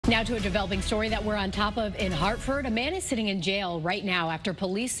Now to a developing story that we're on top of in Hartford. A man is sitting in jail right now after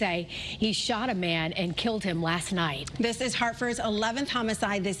police say he shot a man and killed him last night. This is Hartford's 11th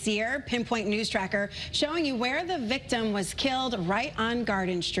homicide this year. Pinpoint News Tracker showing you where the victim was killed, right on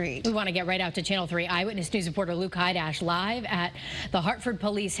Garden Street. We want to get right out to Channel 3 Eyewitness News reporter Luke Hydash live at the Hartford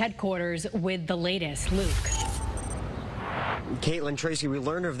Police Headquarters with the latest. Luke. Caitlin, Tracy, we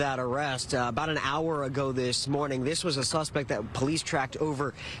learned of that arrest about an hour ago this morning. This was a suspect that police tracked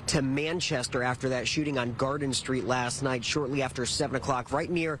over to Manchester after that shooting on Garden Street last night, shortly after 7 o'clock, right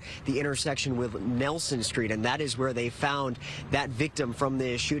near the intersection with Nelson Street. And that is where they found that victim from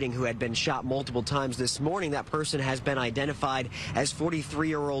the shooting who had been shot multiple times this morning. That person has been identified as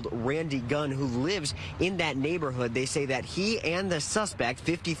 43-year-old Randy Gunn, who lives in that neighborhood. They say that he and the suspect,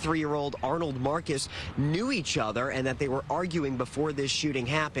 53-year-old Arnold Marcus, knew each other and that they were arguing before this shooting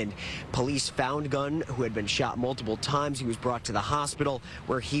happened. Police found Gunn, who had been shot multiple times. He was brought to the hospital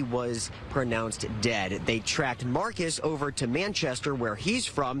where he was pronounced dead. They tracked Marcus over to Manchester, where he's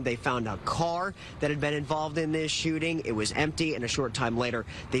from. They found a car that had been involved in this shooting. It was empty, and a short time later,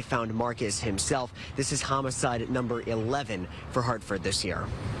 they found Marcus himself. This is homicide number 11 for Hartford this year.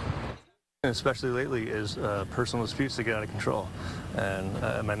 Especially lately, is personal disputes that get out of control, and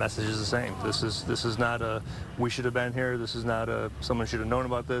my message is the same. This is not a we should have been here. This is not a someone should have known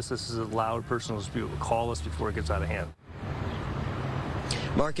about this. This is a loud personal dispute. Call us before it gets out of hand.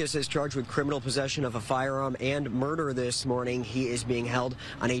 Marcus is charged with criminal possession of a firearm and murder this morning. He is being held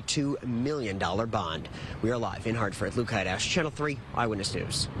on a $2 million bond. We are live in Hartford. Luke Hydash, Channel 3 Eyewitness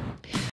News.